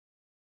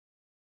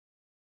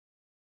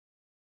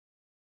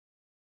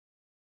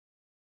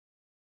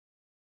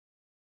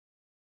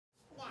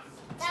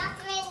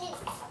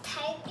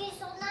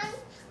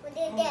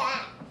Really?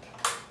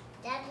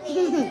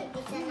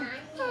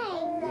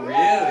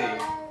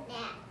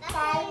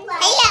 Hello, my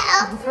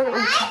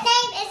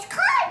name is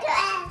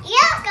Carter.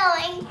 You're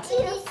going to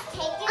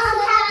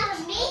have a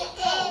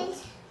meeting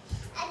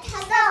and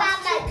talk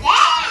about my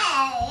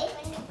day.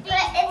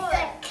 But it's a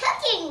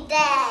cooking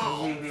day.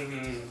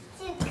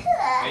 To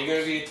cook. Are you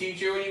going to be a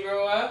teacher when you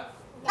grow up?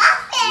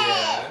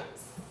 Muffins.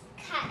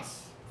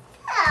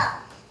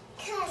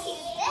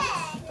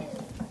 Yeah.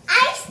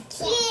 Ice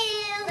cubes.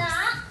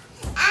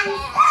 And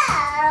so,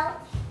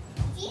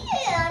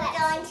 you're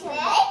going to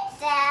make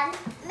them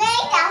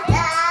made out of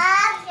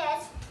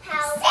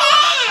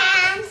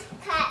sand.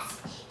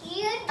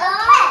 You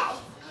don't.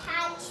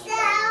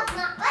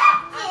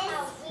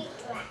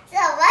 So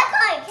we're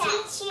going to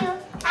teach you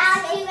how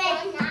to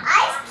make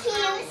ice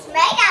cubes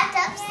made out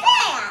of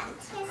sand.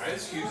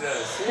 Ice cubes out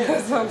of sand.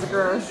 That sounds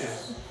gross.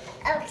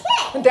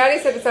 Okay. Daddy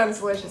said it sounds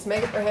delicious.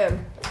 Make it for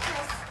him.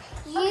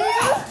 You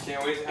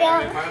Can't wait to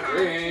have it in my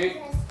drink.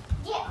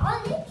 get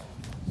on it.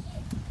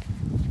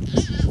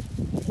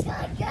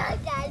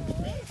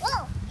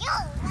 Whoa, your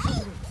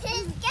lake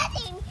is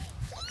getting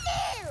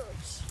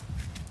huge.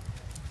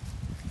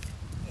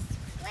 This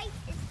lake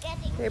is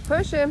getting Okay,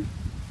 push him.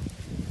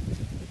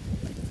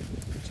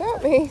 Watch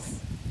out, Mace.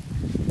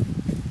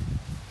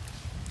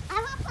 I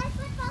want to play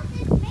football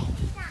since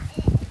Macy's not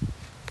in.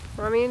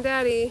 Mommy and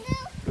Daddy.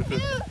 No,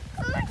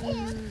 come on,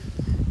 Tim.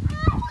 I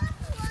want to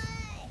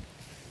play.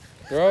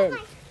 Right.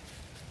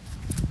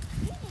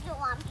 You don't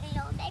want to play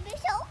little baby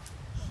show?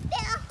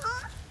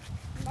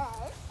 No.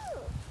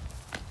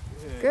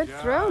 Good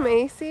throw,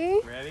 Macy.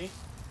 Ready?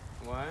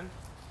 1,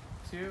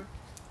 2,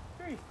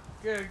 3.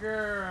 Good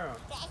girl.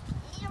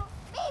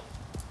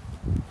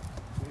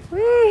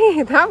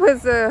 Whee, that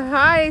was a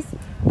high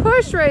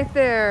push right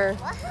there.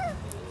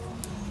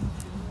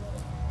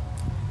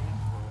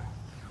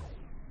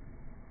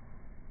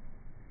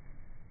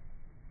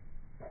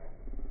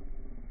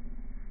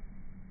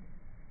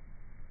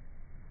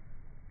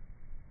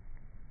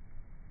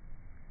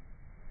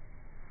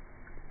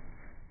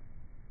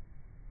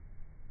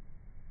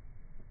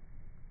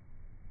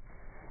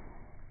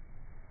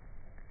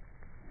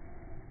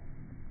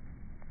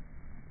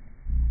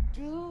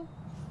 Cool.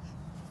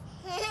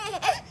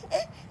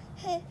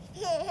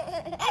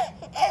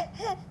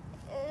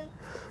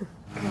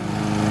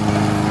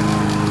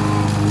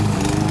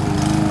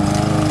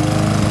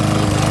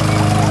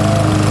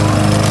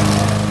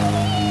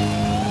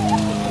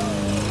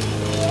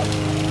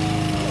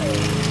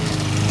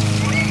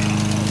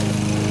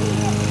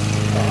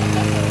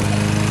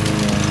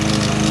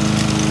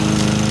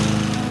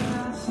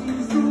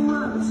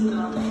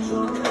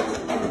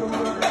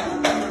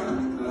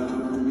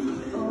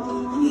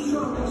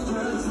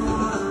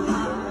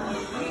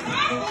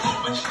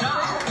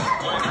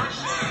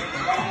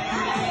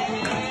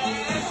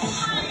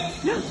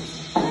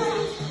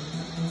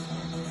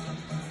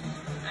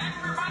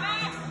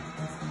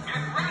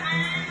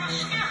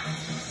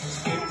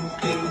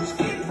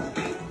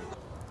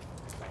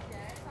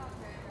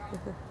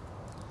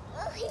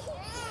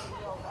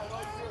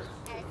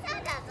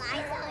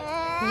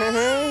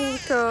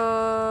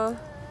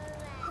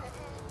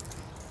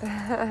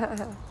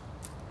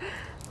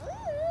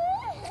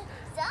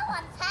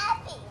 Someone's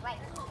happy right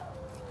here.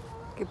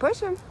 Okay, push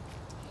him.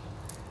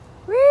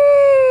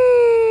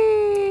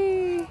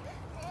 Whee!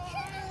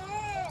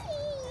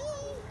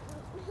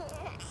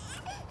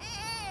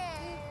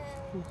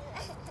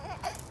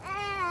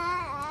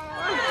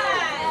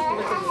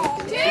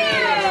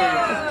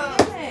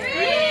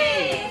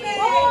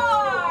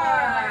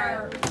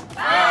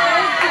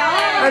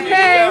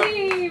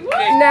 Okay,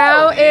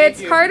 now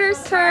it's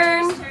Carter's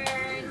turn.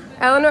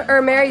 Eleanor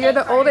or Mary, you're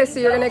the oldest, so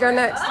you're gonna go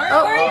next.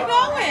 Oh, Where are you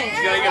going?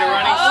 He's gonna get a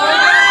running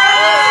start.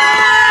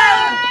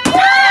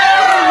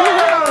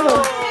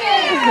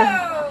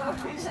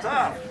 He's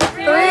tough.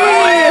 3,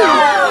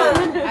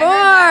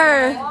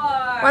 4,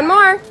 one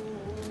more,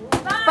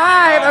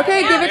 5.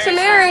 Okay, give it to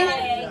Mary.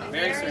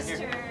 Mary's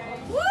here.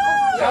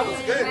 That was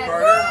good,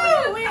 Carter.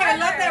 I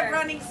love that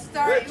running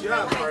start. Good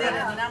job, Carter.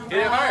 Hit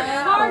it hard.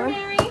 Hard,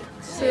 Mary.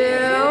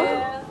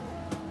 2,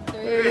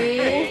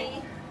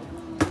 3,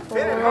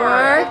 Hit it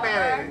hard. 4, Keep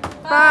at it.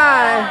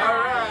 5. All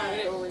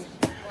right.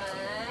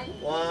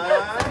 1.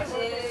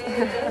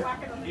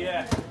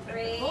 Yeah.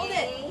 Hold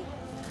it.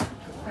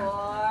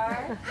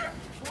 4.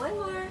 One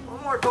more.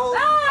 One more, Cole.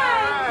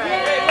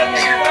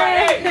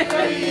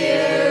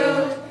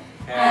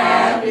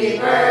 Happy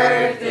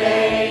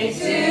birthday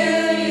to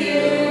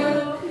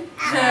you.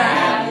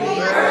 Happy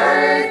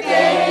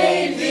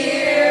birthday,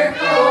 dear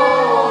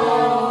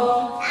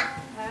Cole.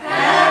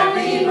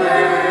 Happy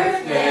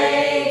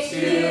birthday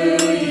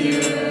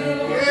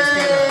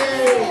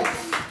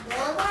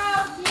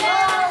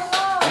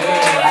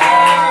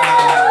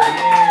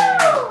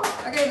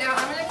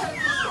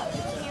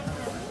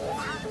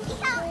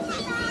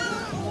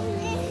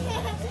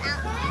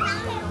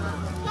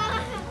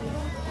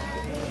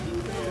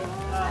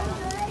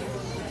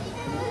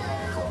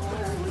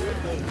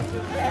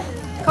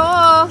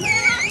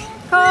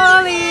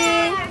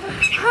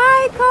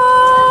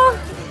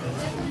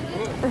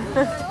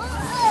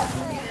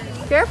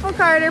Careful,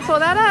 Carter. Pull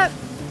that up.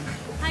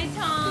 Hi,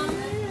 Tom.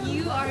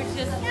 You are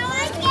just. No,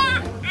 I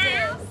can't.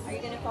 Are you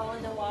gonna fall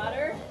in the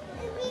water?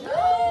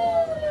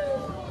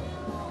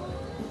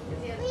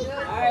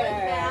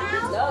 Harder.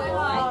 Go,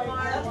 boy.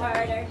 Go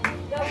harder.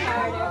 Go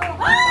harder.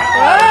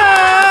 Oh!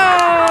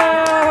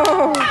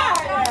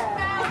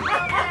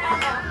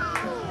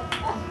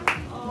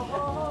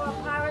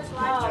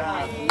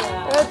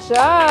 Good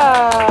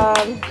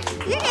job.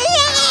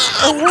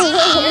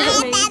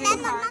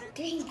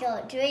 Twinkle,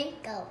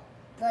 twinkle,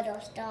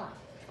 little star.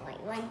 I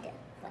wonder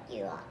what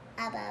you are.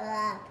 Up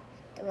above,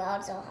 the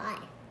world so high,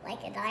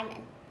 like a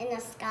diamond in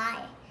the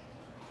sky.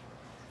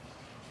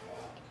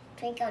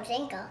 Twinkle,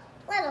 twinkle,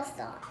 little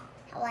star.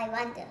 How I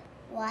wonder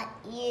what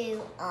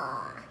you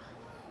are.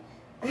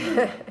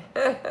 What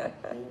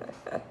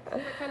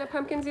kind of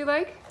pumpkins you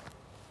like?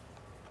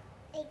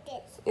 Like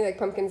this. You like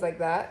pumpkins like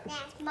that?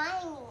 That's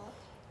mine.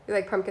 You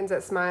like pumpkins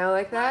that smile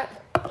like that?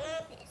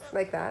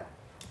 Like that?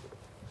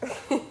 I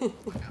like it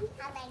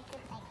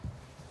like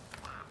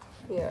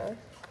Yeah.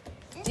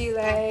 Do you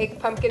like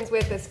pumpkins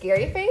with a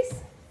scary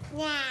face?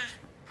 nah.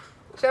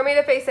 Show me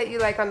the face that you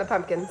like on the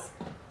pumpkins.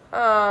 I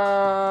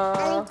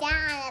Aww. like that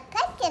on a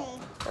pumpkin.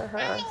 Uh-huh. I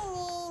mean,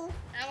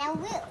 on a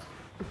roof.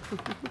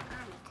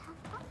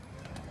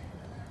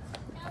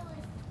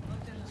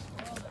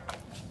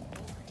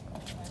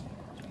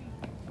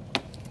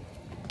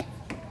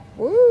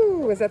 Woo,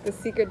 was that the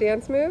secret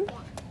dance move?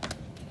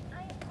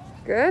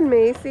 Good,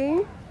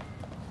 Macy.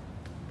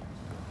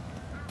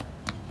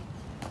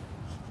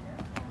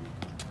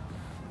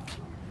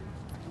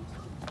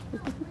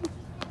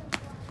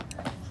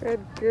 Good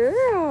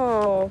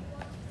girl.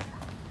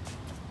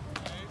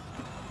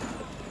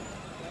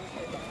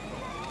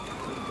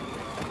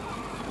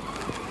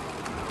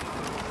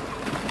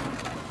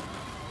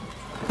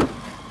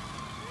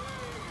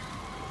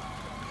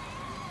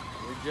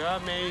 Good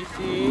job,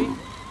 Macy.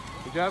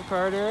 Good job,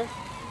 Carter.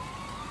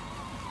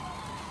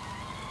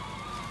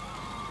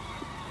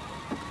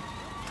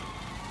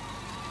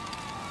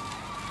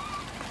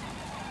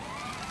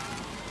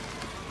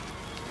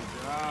 Good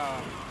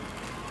job.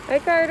 Hi,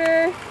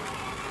 Carter.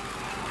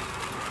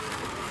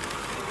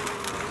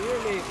 Here,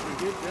 Macy.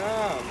 Good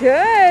job.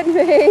 Good,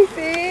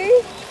 Macy.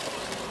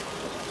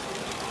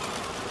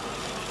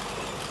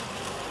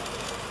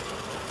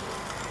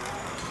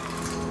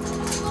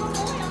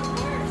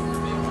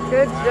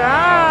 Good Good job,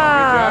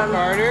 job.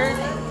 Carter.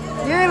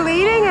 You're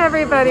leading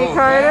everybody, Go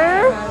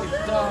Carter. back.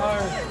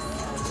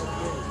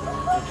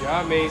 Good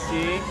job,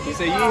 Macy. You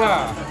say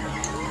yeehaw.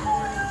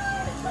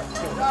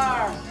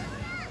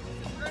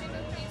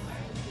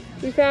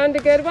 You found a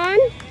good one?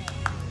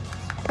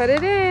 Put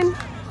it in.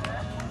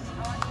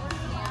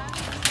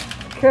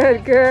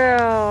 Good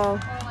girl.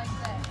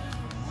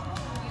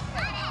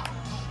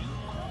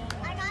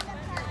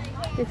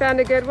 You found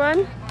a good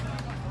one?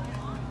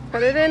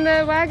 Put it in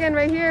the wagon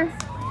right here.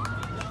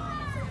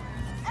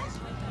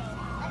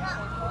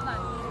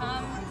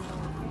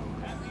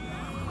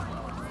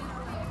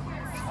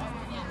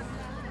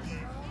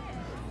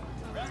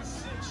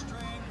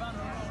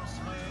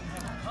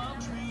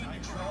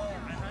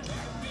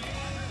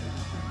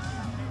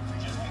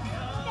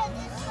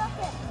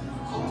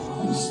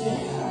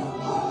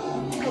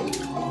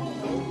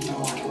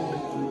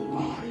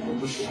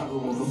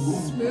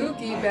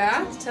 Spooky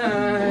bath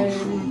time.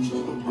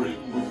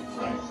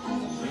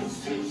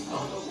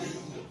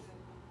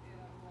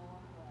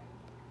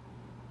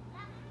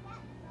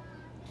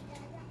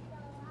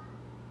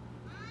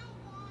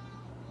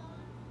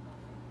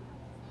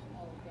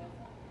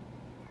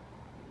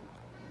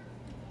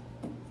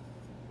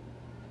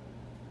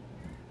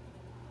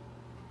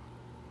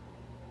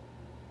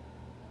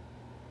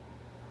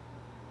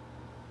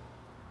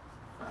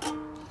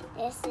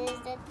 This is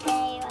the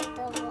day what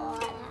the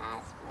Lord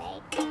has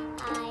made.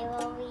 I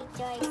will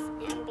rejoice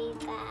and be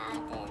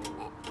glad in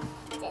it.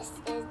 This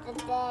is the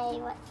day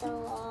what the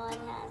Lord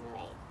has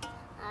made.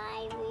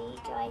 I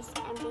rejoice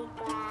and be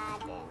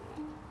glad in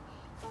it.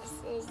 This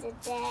is the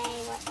day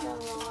what the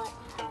Lord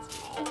has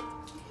made.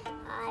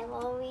 I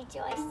will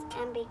rejoice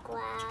and be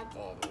glad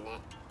in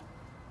it.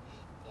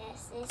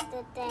 This is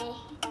the day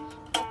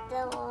what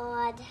the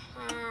Lord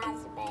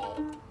has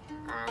made.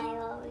 I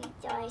will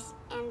rejoice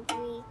and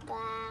be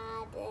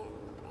glad in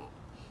it.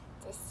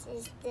 This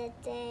is the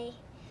day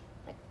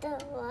what the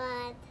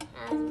Lord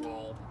has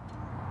made.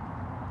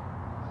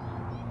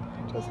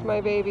 Just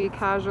my baby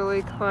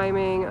casually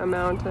climbing a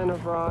mountain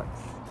of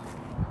rocks.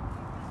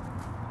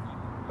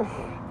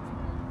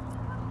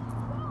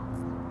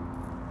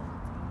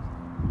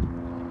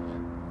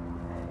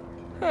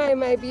 Hi,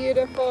 my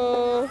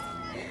beautiful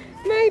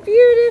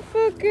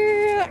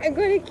girl. I'm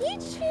gonna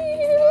get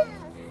you.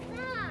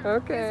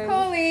 Okay.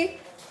 Coley,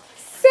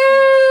 so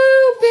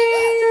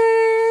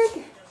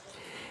big.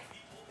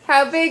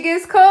 How big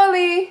is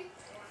Coley?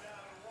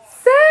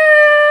 So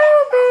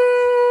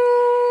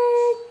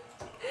big.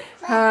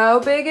 How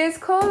big is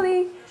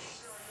Coley?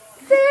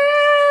 So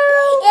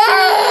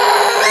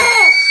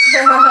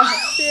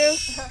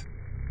big.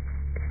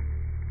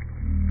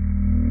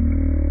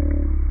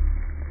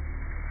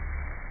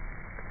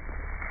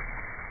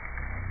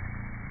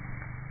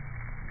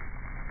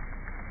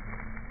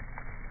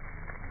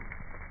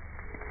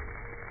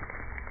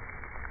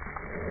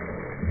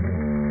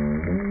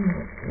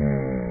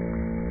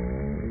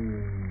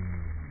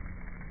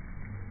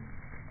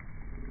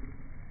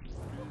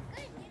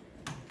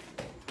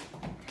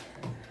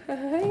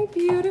 Hi,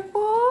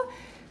 beautiful.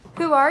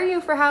 Who are you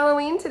for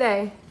Halloween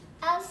today?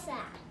 Elsa.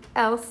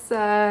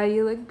 Elsa,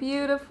 you look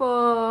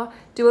beautiful.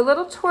 Do a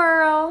little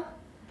twirl.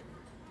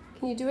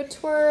 Can you do a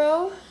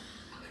twirl?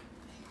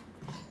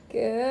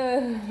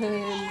 Good.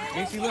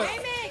 Macy, look.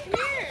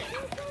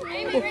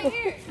 Amy, right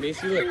here.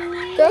 Macy, look.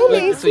 Go,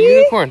 Look, it's a Macy.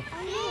 unicorn.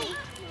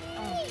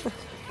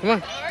 Come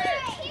on.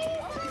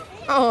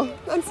 Oh,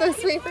 that's so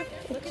sweet.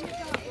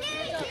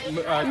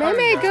 Carter,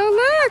 Meme, go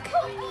look.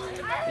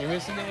 You're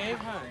missing the egg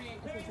hunt.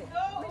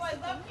 Oh, I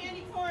love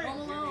candy corn.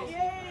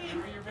 Yay.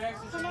 Your bags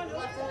is Come on,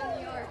 what's in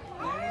New York?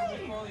 Come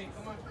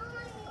on.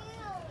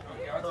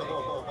 Okay, I'll take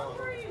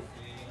it.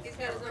 He's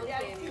got his own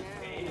candy now.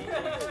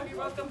 You're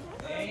welcome.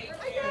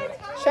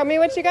 Show me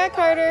what you got,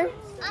 Carter.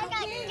 I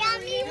got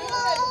gummy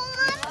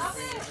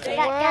worms.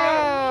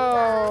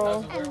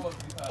 Wow.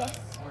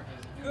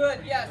 Good,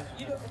 yes.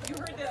 You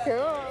heard that.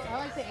 Cool. I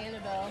like the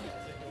Annabelle.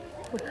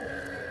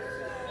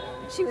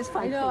 She was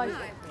fine. I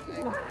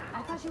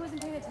thought she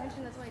wasn't paying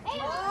attention. That's why.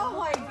 Oh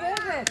my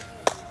goodness.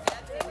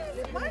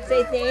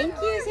 Say thank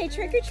you. Say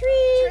trick or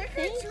treat.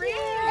 Thank you.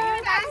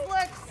 You guys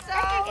look so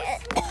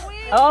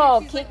sweet.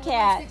 Oh, Kit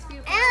Kat.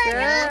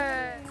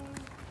 Good.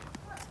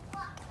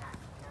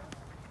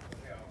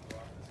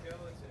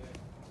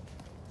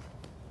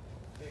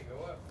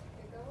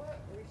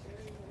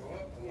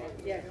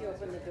 Yeah, if you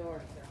open the door.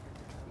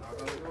 Knock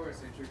on the door,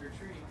 say trick or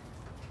treat.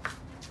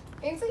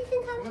 Ainsley, you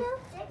can come too.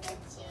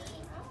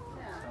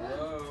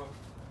 Hello.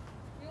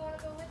 You want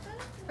to go with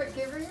us? But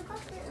give her your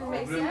bucket. And Open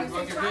Macy, up your you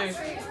bucket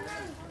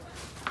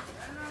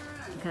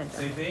can big.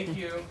 Say thank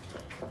you.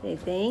 Say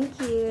thank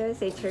you.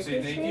 Say trick Say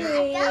or thank treat. you.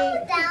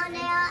 Go down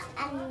there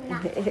and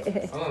knock.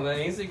 Hold on, let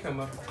Ainsley come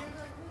up.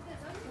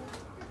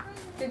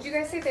 Did you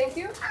guys say thank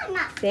you? I'm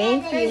not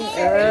Thank ready. you.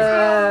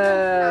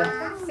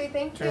 Say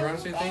thank Turn you. around,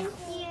 say thank Thank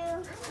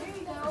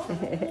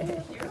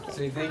you.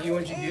 Say thank you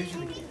once you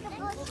usually.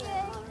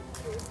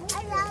 I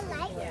love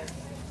light.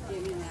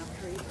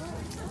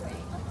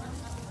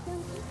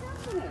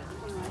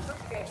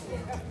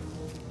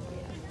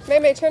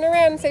 Meme, turn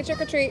around and say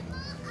trick or treat.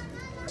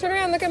 Turn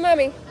around, look at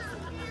mommy.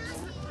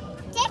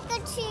 Trick or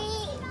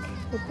treat.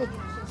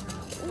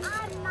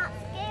 I'm not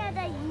scared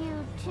of you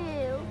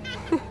too.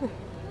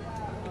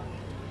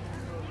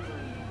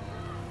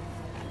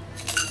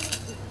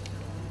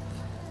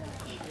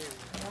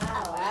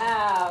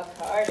 Wow,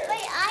 Carter.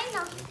 Wait, I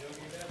know.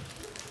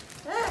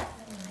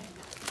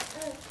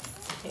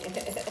 Can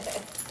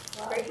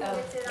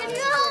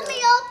you help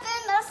me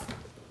open this?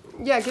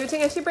 Yeah, give it to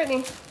Auntie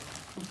Brittany.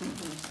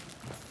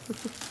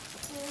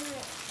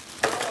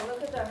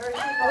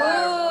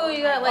 Oh,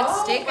 you got like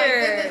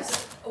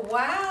stickers.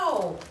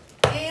 Wow.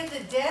 And the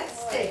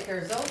death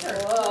stickers. Those are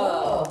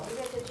cool.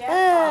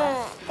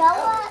 Go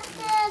up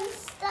and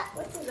stuff.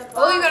 What's in the box?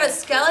 Oh, you got a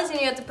skeleton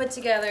you have to put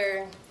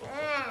together.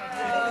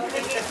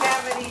 Kidney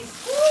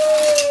cavities.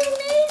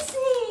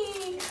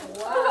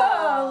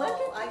 Wow.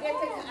 Look at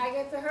I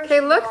get the Hershey Okay,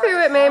 look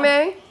through it,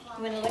 Meme.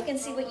 You want to look and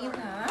see what you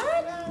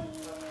got?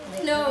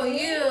 No,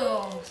 you.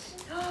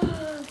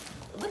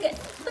 Look at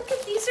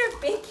these are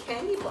big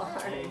candy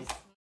bars.